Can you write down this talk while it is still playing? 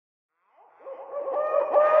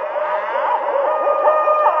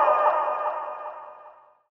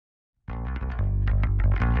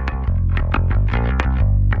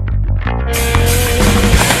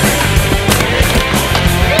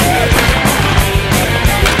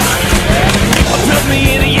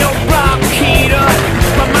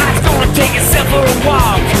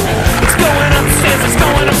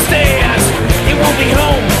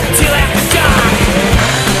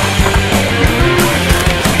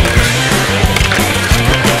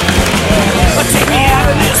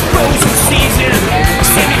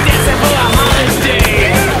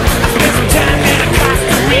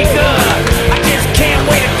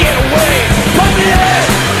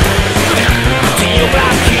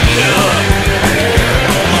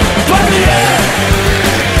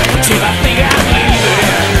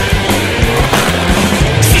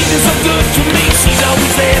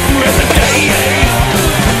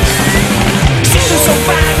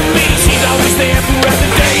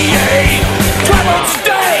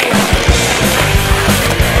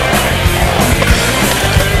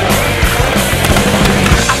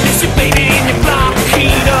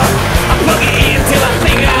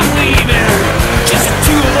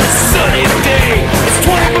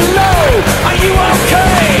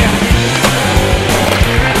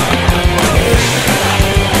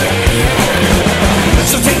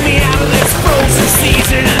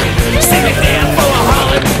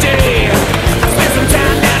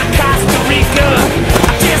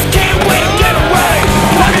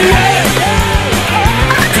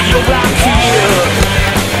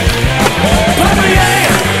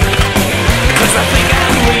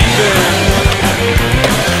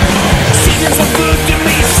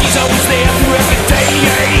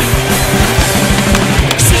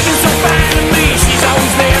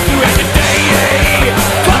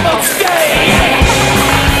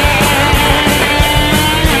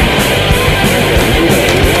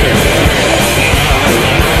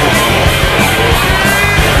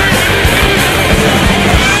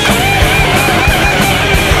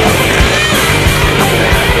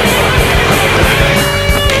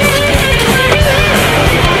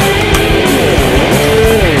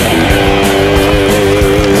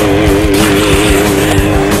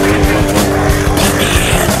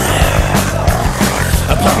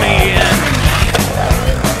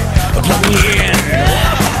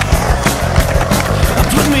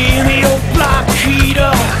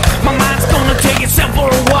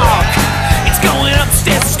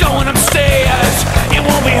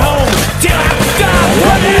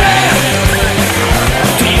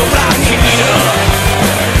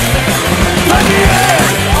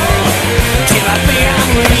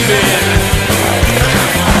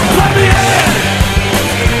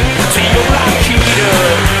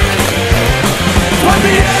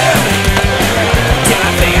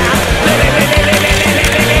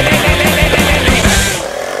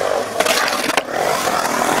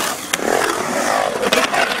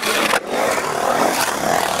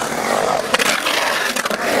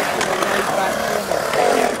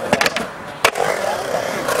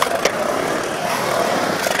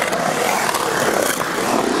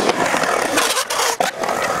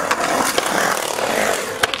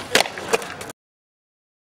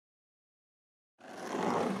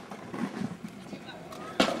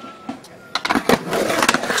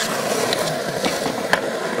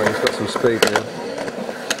got some speed now.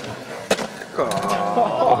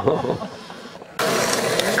 Oh.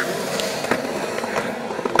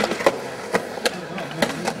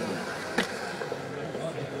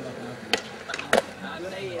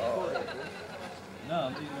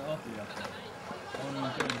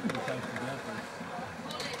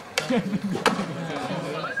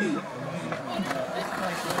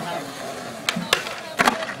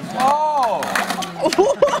 Oh!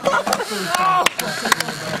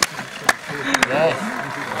 Yes.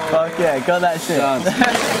 Fuck yeah, got that shit. Done.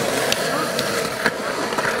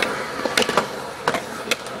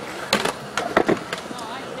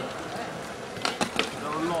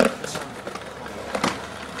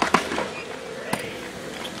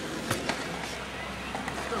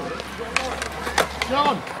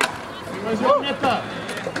 John, where's your nipper?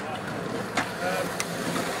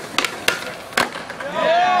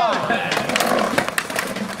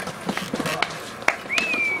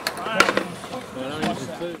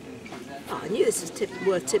 I knew this was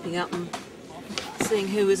worth tipping up and seeing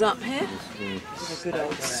who was up here. A good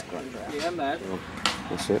old scrubber. Yeah, man.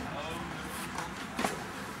 That's it. I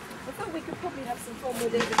thought we could probably have some fun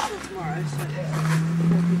with it before tomorrow. So,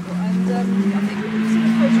 and I think we can sort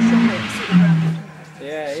of Photoshop it, sit around.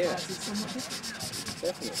 Yeah, yeah.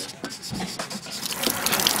 Definitely.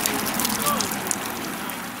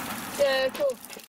 Yeah, cool.